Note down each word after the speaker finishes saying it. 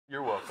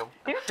You're welcome.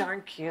 You're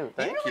darn cute.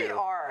 Thank you really you.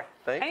 are.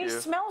 Thank and you.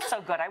 he smells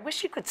so good. I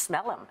wish you could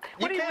smell him.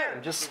 You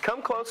can. Just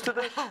come close to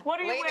the...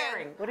 What are you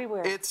wearing? What are you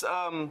wearing? It's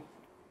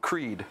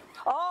Creed.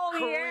 Oh,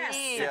 Creed.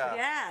 yes. Yeah.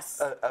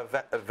 Yes.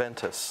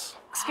 Aventus.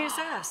 Excuse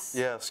us.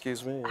 Yeah,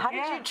 excuse me. How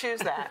did you choose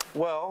that?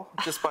 Well,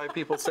 just by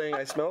people saying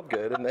I smelled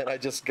good, and then I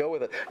just go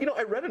with it. You know,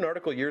 I read an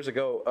article years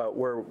ago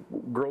where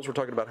girls were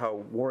talking about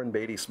how Warren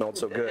Beatty smelled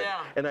so good.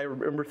 Yeah. And I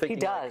remember thinking...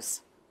 He does.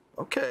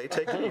 Like, okay,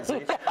 take it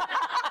easy.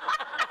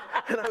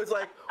 And I was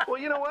like, well,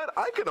 you know what?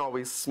 I can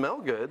always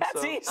smell good.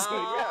 That's so, easy.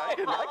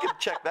 Yeah, I can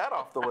check that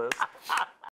off the list.